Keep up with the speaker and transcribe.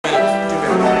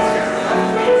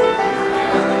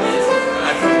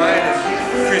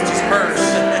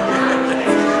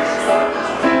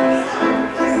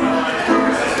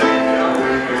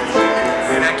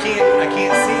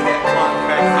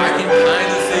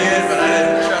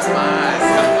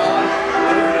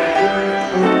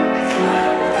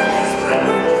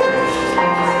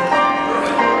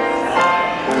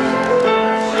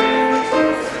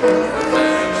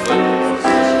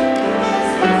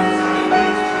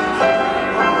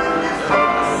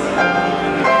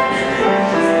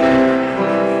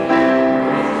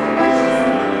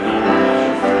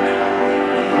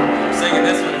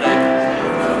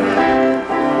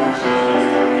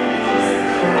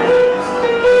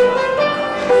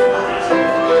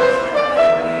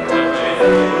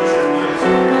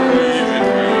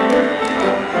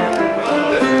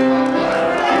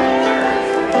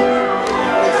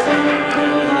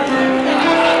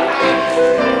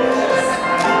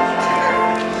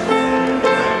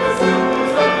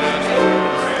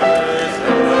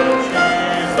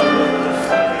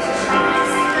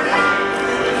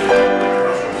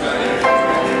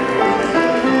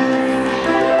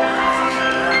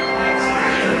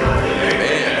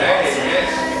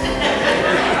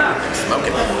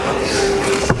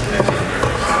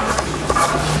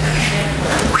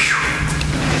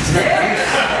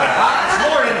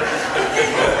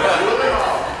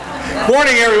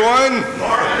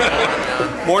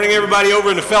Morning, everybody over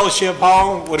in the fellowship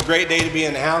hall. What a great day to be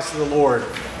in the house of the Lord.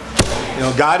 You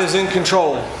know, God is in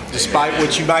control. Despite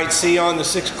what you might see on the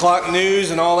 6 o'clock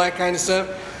news and all that kind of stuff,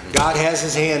 God has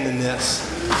His hand in this.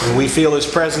 And we feel His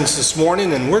presence this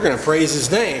morning, and we're going to praise His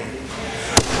name.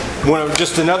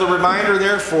 Just another reminder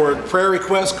there for prayer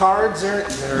request cards. They're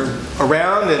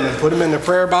around, and put them in the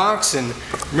prayer box. And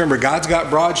remember, God's got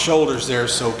broad shoulders there,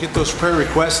 so get those prayer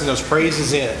requests and those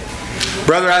praises in.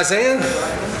 Brother Isaiah?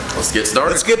 Let's get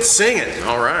started. Let's get to singing.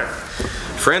 All right.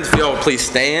 Friends, if y'all would please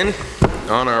stand in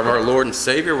honor of our Lord and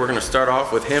Savior. We're going to start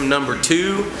off with hymn number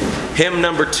 2. Hymn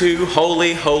number 2,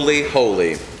 Holy, Holy,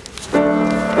 Holy.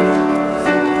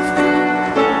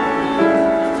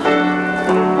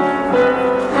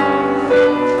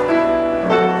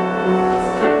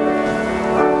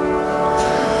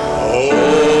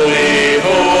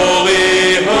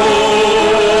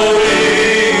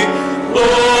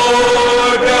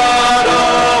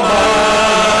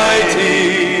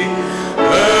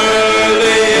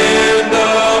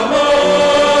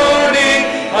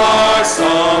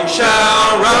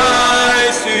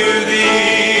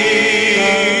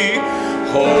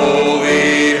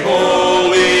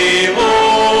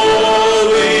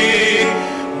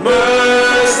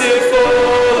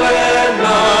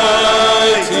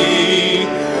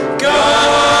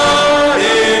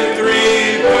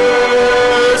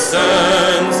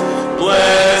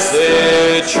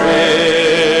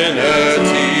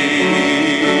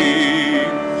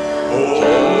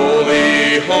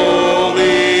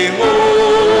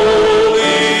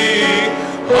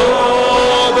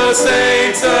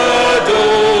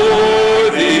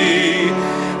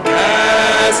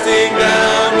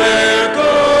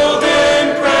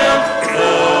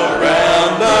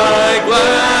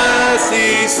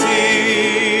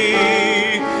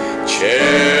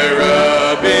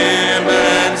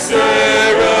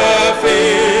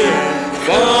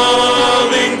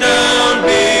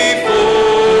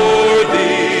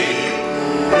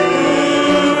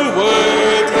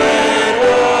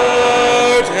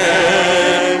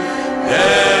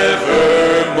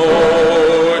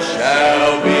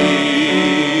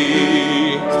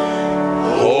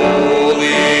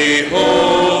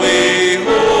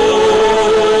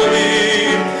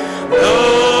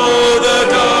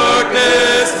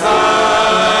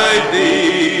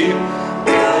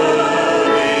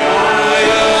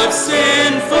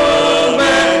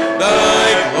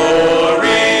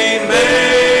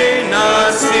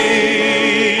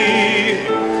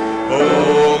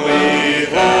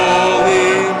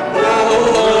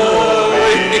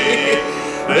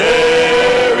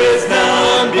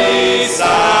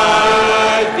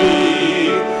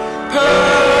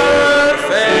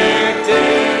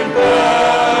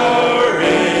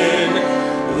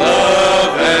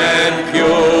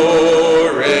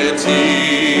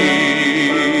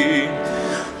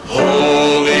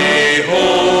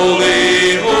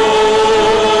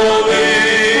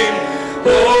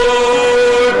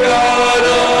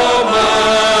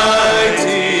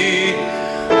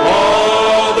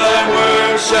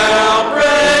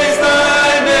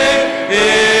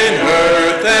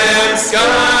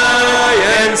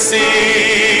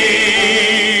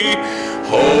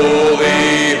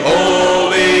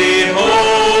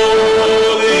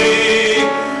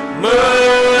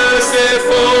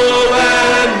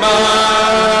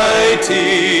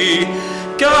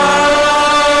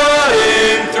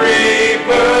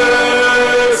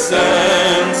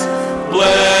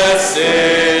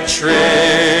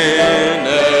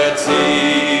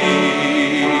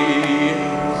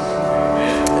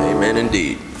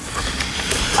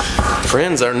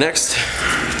 Friends, our next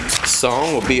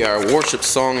song will be our worship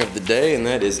song of the day, and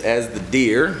that is As the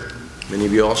Deer. Many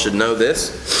of you all should know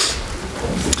this.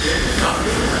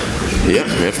 Yep,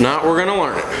 if not, we're going to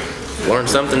learn it. Learn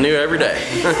something new every day.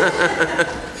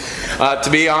 To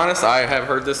be honest, I have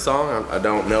heard this song. I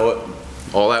don't know it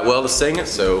all that well to sing it,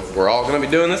 so we're all going to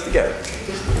be doing this together.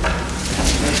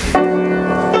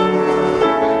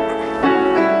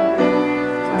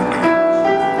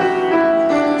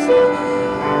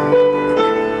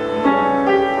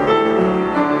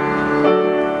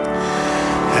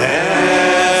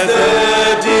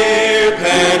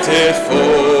 For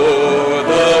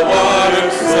the water,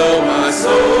 so my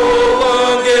soul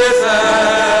longeth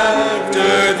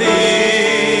after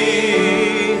thee.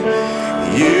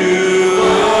 You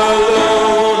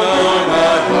alone are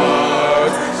my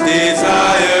heart's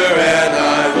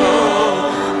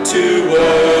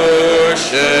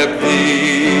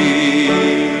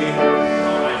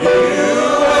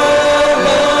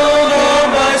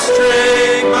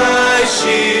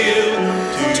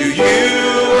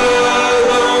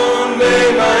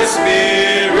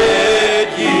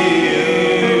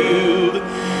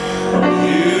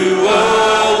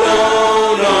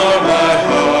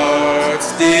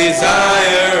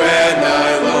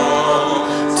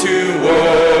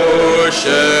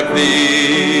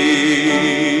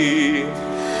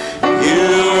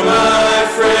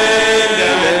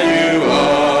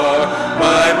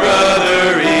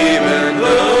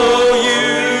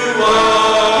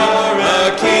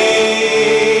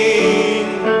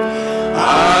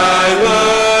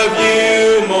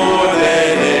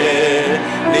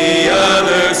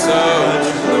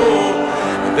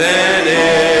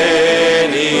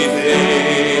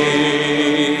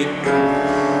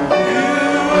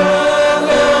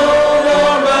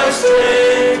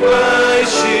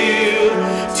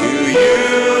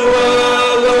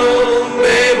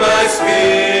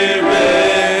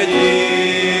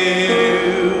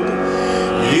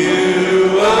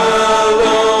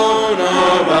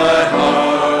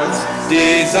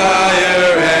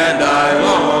desire, and I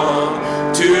long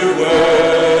to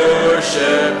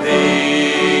worship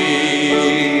thee.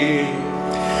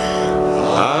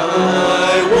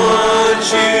 I want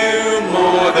you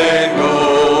more than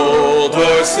gold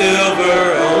or silver,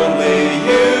 only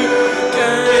you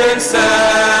can satisfy.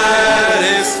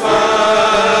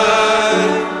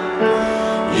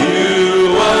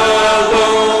 You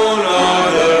alone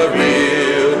are the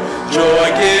real joy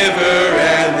giver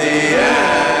and the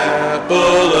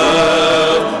apple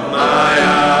of my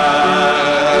eye.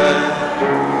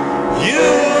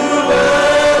 You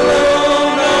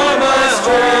alone are my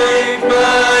strength,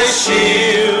 my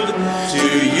shield. To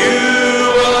you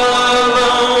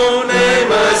alone may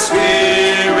my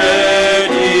spirit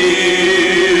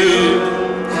yield.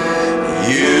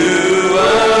 You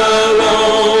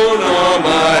alone are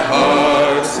my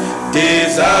heart's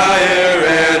desire,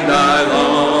 and I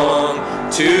long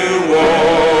to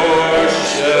worship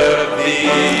thee.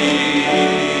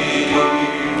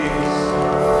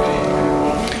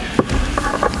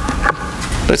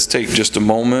 Let's take just a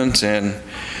moment and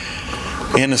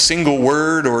in a single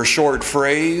word or a short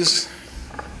phrase,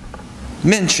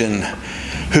 mention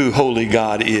who Holy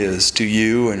God is to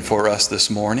you and for us this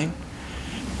morning.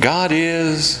 God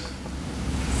is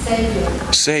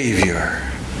Savior.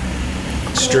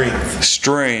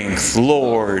 Strength.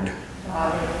 Lord.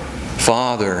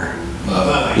 Father.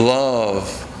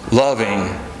 Love.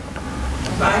 Loving.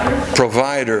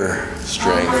 Provider.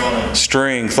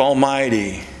 Strength.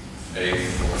 Almighty.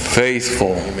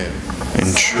 Faithful.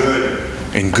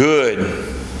 And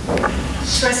good.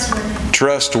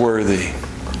 Trustworthy.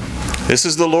 This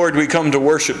is the Lord we come to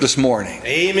worship this morning.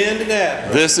 Amen to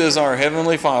that. This is our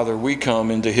Heavenly Father. We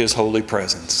come into His holy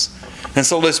presence. And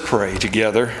so let's pray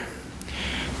together.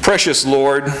 Precious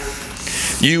Lord,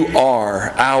 you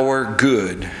are our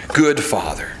good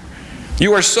Father.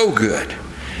 You are so good.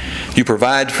 You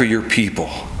provide for your people.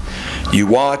 You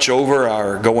watch over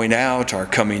our going out, our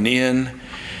coming in.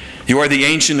 You are the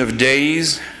Ancient of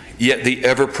Days, yet the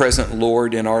ever-present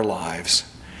Lord in our lives.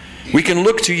 We can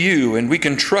look to you and we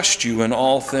can trust you in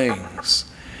all things.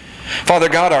 Father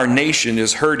God, our nation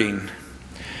is hurting.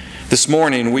 This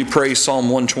morning we pray Psalm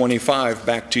 125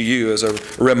 back to you as a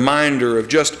reminder of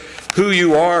just who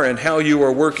you are and how you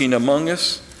are working among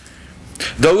us.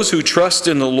 Those who trust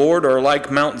in the Lord are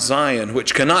like Mount Zion,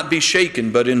 which cannot be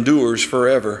shaken but endures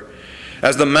forever.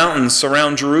 As the mountains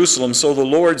surround Jerusalem, so the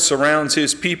Lord surrounds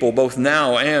His people both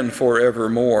now and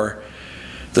forevermore.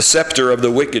 The scepter of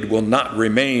the wicked will not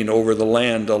remain over the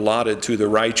land allotted to the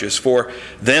righteous, for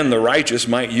then the righteous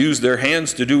might use their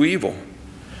hands to do evil.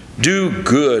 Do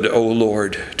good, O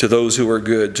Lord, to those who are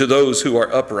good, to those who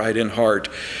are upright in heart.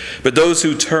 But those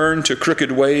who turn to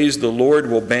crooked ways, the Lord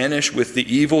will banish with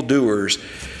the evildoers.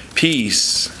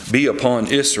 Peace be upon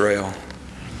Israel.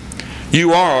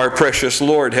 You are our precious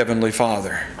Lord, Heavenly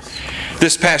Father.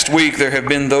 This past week there have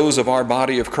been those of our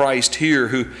body of Christ here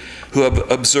who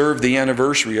have observed the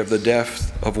anniversary of the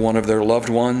death of one of their loved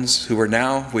ones who are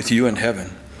now with you in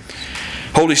heaven.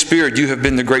 Holy Spirit, you have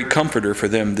been the great comforter for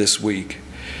them this week.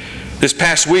 This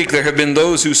past week there have been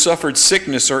those who suffered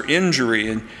sickness or injury,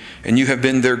 and you have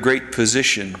been their great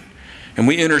physician. And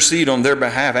we intercede on their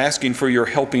behalf, asking for your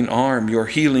helping arm, your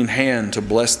healing hand to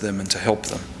bless them and to help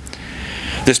them.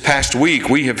 This past week,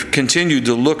 we have continued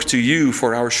to look to you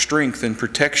for our strength and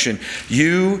protection.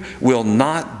 You will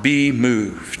not be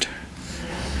moved.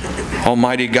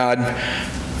 Almighty God,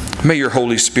 may your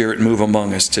Holy Spirit move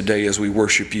among us today as we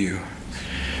worship you.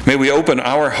 May we open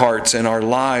our hearts and our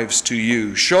lives to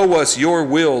you. Show us your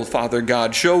will, Father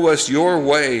God. Show us your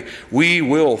way. We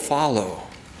will follow.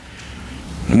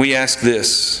 And we ask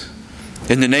this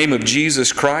in the name of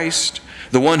Jesus Christ,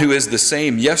 the one who is the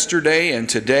same yesterday and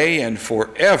today and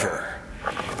forever.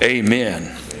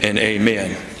 Amen and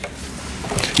amen.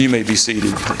 You may be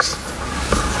seated, please.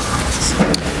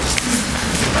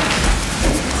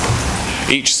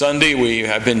 Each Sunday we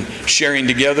have been sharing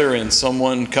together and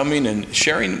someone coming and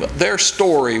sharing their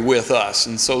story with us.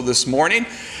 And so this morning,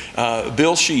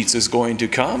 Bill Sheets is going to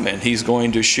come and he's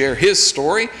going to share his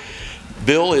story.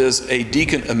 Bill is a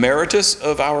deacon emeritus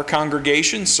of our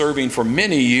congregation, serving for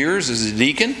many years as a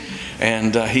deacon,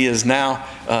 and he is now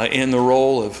in the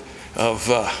role of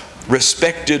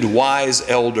respected wise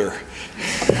elder.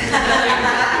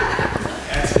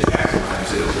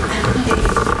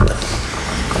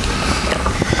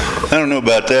 I don't know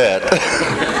about that.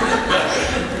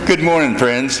 Good morning,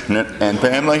 friends and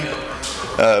family.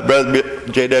 Brother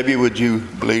JW, would you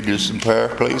lead us in prayer,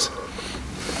 please?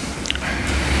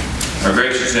 Our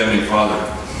gracious Heavenly Father,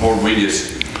 Lord, we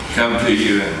just come to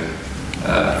you in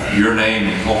your name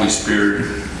and Holy Spirit.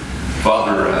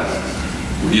 Father,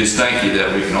 we just thank you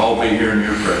that we can all be here in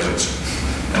your presence.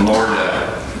 And Lord,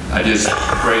 I just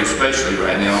pray especially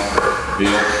right now for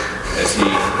Bill as he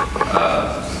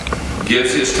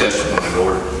gives his testimony,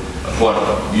 Lord, of what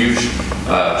you've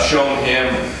shown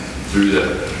him through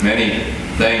the many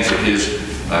things of his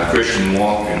Christian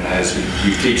walk, and as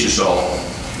you teach us all.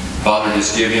 Father,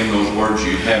 just give him those words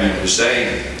you have him to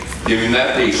say. Give him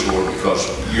that peace, Lord, because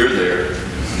you're there.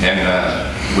 And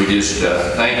we just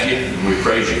thank you and we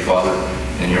praise you, Father,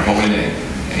 in your holy name.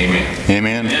 Amen.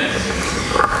 Amen. Amen.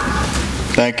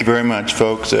 Thank you very much,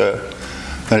 folks. I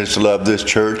just love this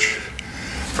church.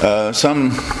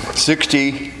 Some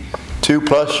 62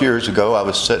 plus years ago, I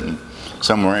was sitting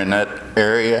somewhere in that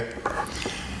area,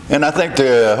 and I think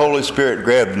the Holy Spirit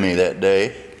grabbed me that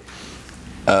day,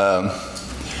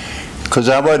 because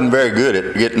I wasn't very good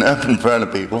at getting up in front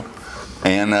of people,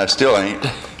 and I still ain't.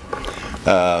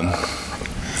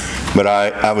 But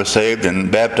I was saved and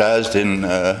baptized in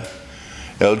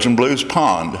Elgin Blues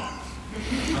Pond,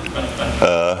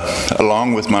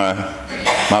 along with my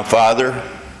father,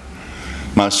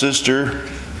 my sister,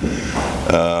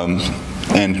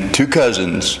 and two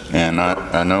cousins. And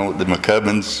I know the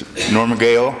McCubbins, Norma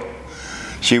Gale,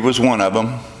 she was one of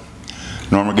them,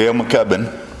 Norma Gale McCubbin.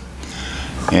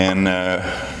 And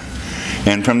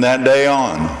from that day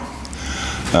on,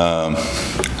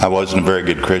 I wasn't a very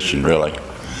good Christian, really.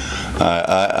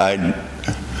 I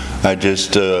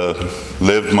just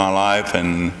lived my life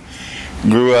and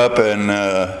grew up, and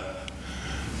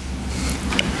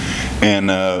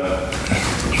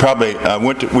probably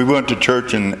we went to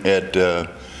church at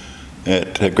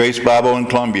Grace Bible in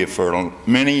Columbia for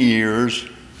many years.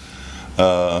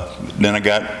 Then I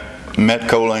met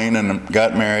Colleen and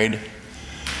got married,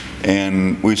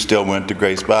 and we still went to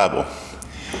Grace Bible.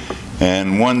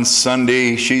 And one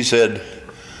Sunday she said,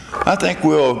 I think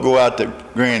we'll go out to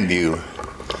Grandview.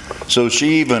 So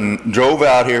she even drove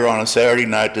out here on a Saturday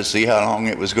night to see how long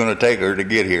it was going to take her to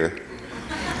get here.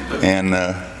 And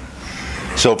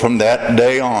so from that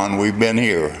day on, we've been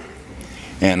here.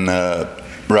 And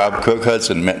Rob Cook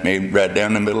Hudson met me right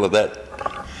down the middle of that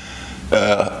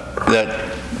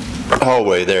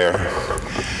hallway there.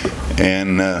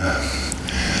 And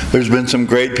there's been some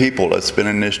great people that's been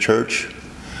in this church.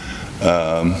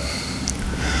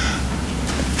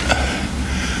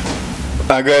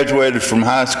 I graduated from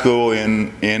high school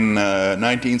in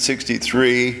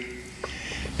 1963,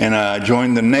 and I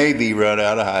joined the Navy right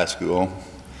out of high school.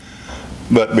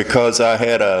 But because I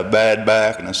had a bad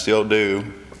back, and I still do,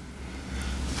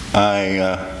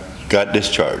 I got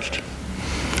discharged.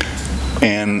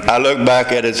 And I look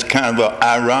back at it as kind of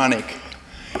ironic.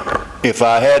 If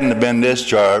I hadn't have been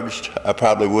discharged, I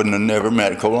probably wouldn't have never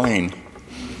met Colleen.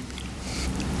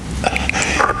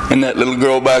 And that little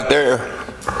girl back there,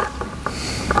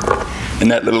 and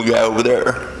that little guy over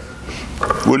there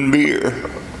wouldn't be here.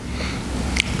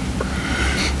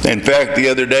 In fact, the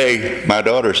other day, my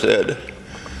daughter said,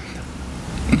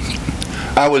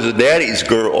 I was a daddy's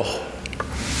girl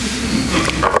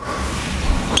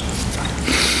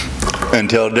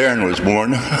until Darren was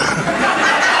born.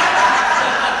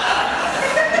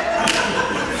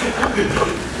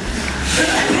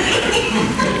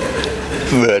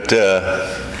 But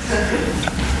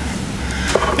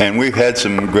and we've had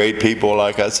some great people,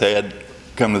 like I said,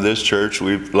 come to this church.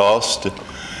 We've lost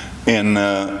in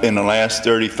the last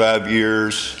 35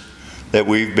 years that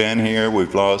we've been here.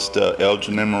 We've lost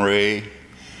Elgin and Marie,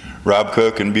 Rob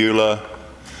Cook and Beulah,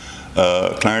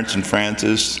 Clarence and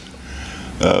Francis.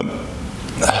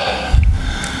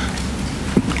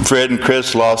 Fred and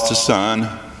Chris lost a son.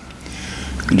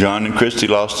 John and Christy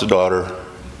lost a daughter.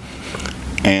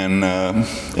 And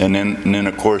then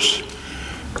of course,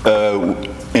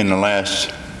 in the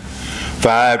last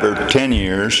 5 or 10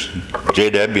 years,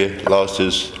 J.W. lost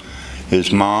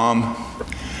his mom,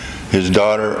 his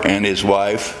daughter, and his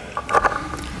wife.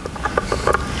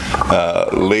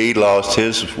 Lee lost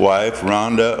his wife,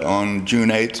 Rhonda, on June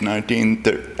 8th,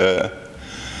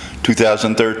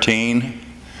 2013.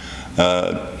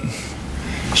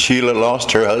 Sheila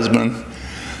lost her husband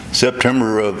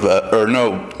September of,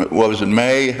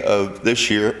 May of this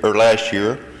year, or last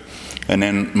year. And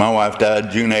then my wife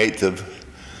died June 8th of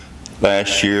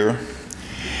last year.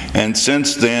 And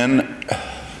since then,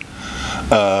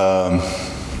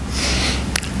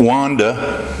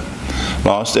 Wanda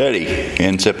lost Eddie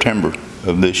in September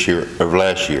of this year, of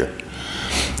last year.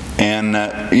 And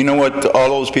you know what all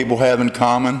those people have in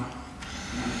common?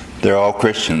 They're all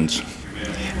Christians.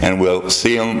 And we'll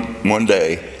see them one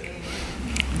day.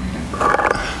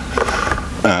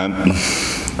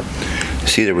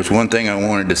 See, there was one thing I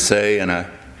wanted to say, and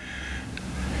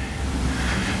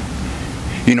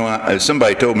You know,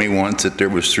 somebody told me once that there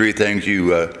was 3 things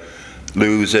you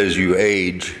lose as you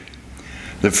age.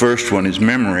 The first one is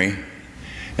memory,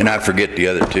 and I forget the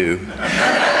other 2.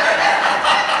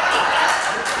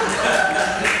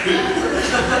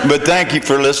 But thank you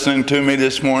for listening to me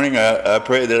this morning. I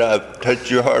pray that I've touched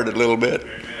your heart a little bit.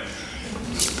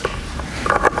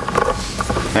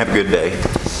 Have a good day.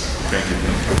 Thank you.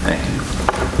 Thank you.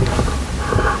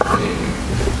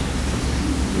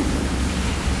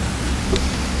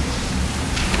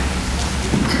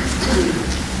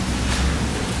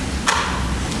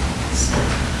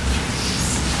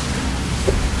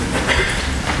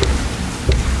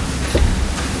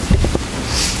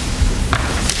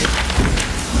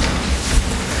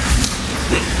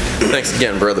 Thanks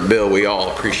again, Brother Bill. We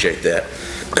all appreciate that.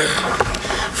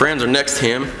 Friends, our next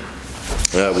hymn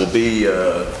will be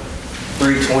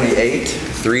 328.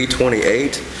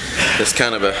 328. It's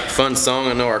kind of a fun song.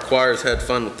 I know our choir's had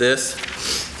fun with this.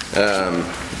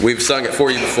 We've sung it for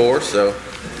you before, so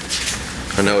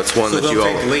I know it's one So that you they'll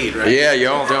all take the lead, right? Yeah, you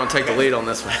all don't take the lead on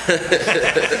this one.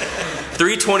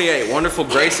 328. Wonderful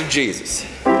Grace of Jesus.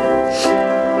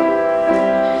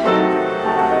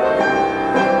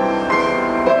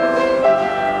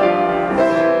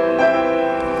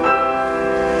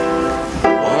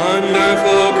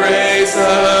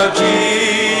 Of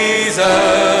Jesus,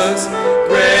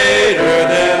 greater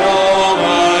than all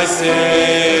my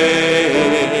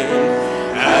sin.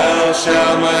 How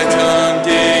shall my tongue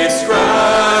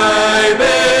describe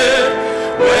it?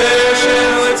 Where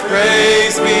shall its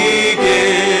praise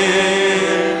begin?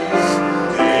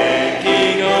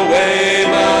 Taking away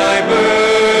my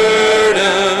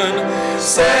burden,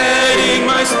 setting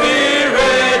my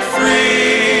spirit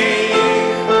free,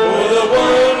 for the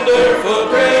wonderful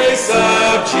grace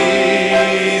of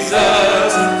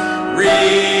Jesus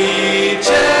reaches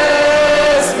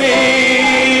me.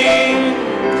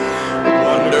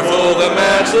 Wonderful the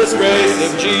matchless grace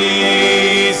of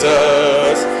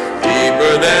Jesus,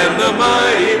 deeper than the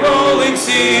mighty rolling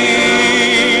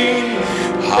sea,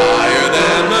 higher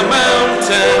than the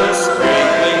mountains,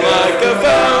 sprinkling like a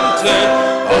fountain,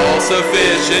 all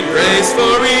sufficient grace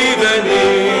for even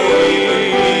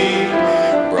me.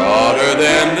 Broader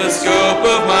than the scope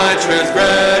of my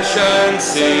transgression,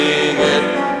 sing it,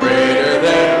 greater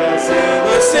than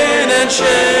the sin and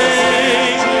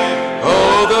shame.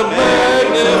 Oh, the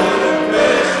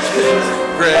magnificent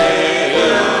grace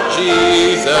of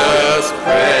Jesus,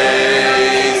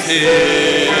 praise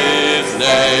His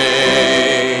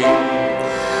name.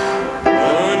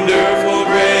 Wonderful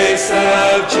grace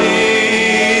of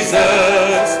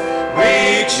Jesus,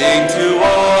 reaching to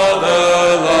all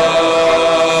the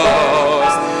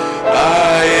lost.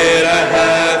 By it I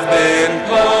have been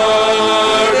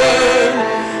pardoned,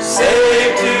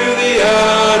 saved to the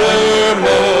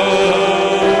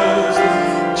uttermost.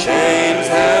 Chains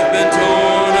have been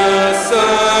torn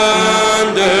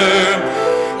asunder,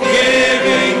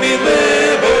 giving me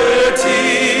liberty.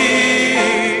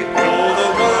 Oh, the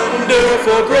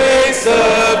wonderful grace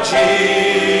of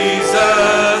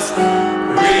Jesus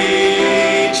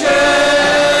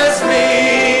reaches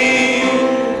me.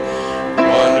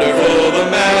 Wonderful the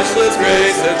matchless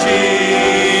grace of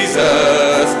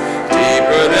Jesus,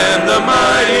 deeper than the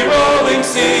mighty rolling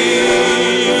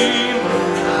sea,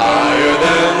 higher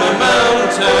than the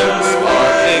mountains,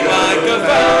 sparkling like a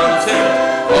fountain,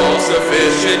 all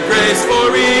sufficient grace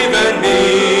for even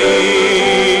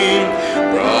me.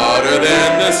 Broader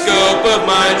than the scope of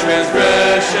my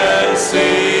transgression,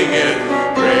 sing it,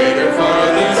 greater far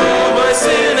than all my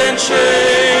sin and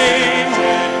shame.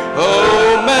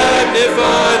 Oh,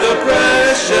 magnify the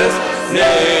precious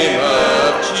name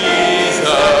of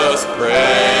Jesus,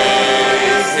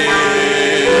 praise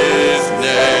His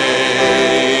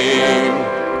name.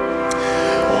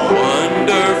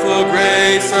 Wonderful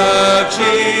grace of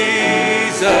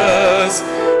Jesus,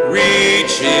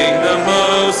 reaching the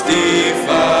most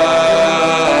defiled,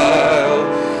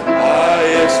 by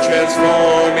its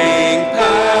transforming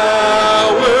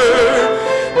power,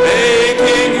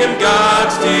 making Him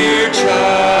God's dear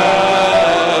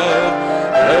child,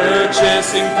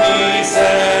 purchasing peace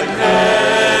and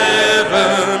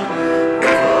heaven,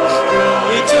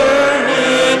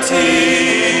 eternity,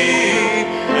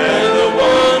 and the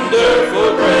wonderful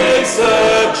grace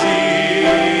of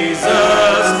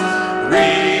Jesus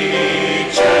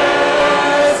reaches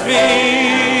me.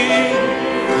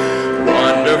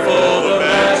 Wonderful the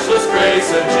matchless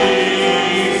grace of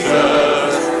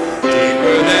Jesus,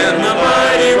 deeper than the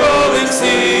mighty rolling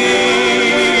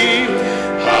sea,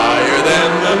 higher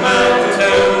than the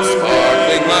mountains,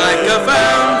 sparkling like a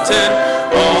fountain,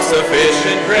 all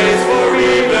sufficient grace for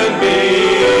even me.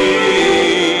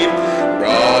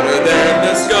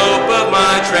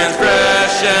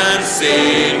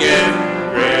 sing it.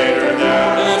 Greater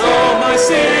than all my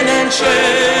sin and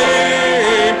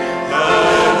shame.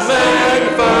 I'll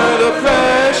magnify the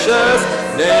precious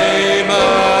name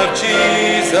of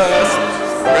Jesus.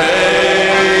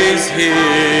 Praise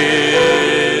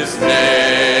His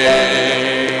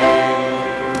name.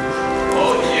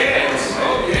 Oh yes,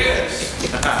 oh yes.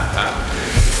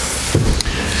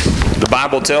 The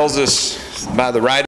Bible tells us by the writer